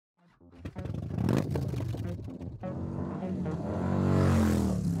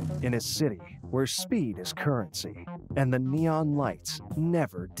In a city where speed is currency and the neon lights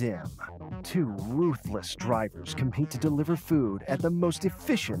never dim, two ruthless drivers compete to deliver food at the most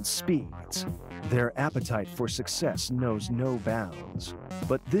efficient speeds. Their appetite for success knows no bounds,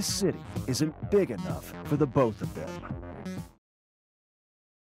 but this city isn't big enough for the both of them.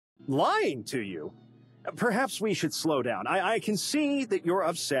 Lying to you? Perhaps we should slow down. I can see that you're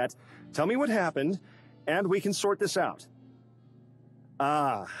upset. Tell me what happened, and we can sort this out.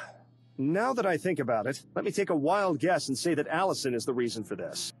 Now that I think about it, let me take a wild guess and say that Allison is the reason for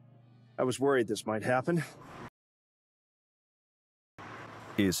this. I was worried this might happen.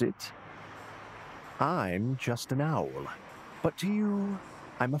 Is it? I'm just an owl, but to you,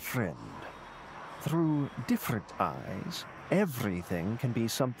 I'm a friend. Through different eyes, everything can be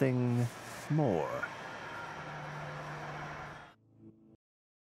something more.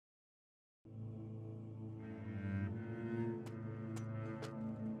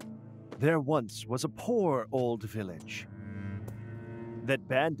 There once was a poor old village that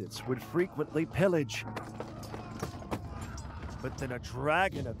bandits would frequently pillage. But then a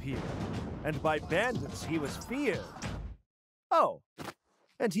dragon appeared, and by bandits he was feared. Oh,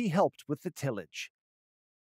 and he helped with the tillage.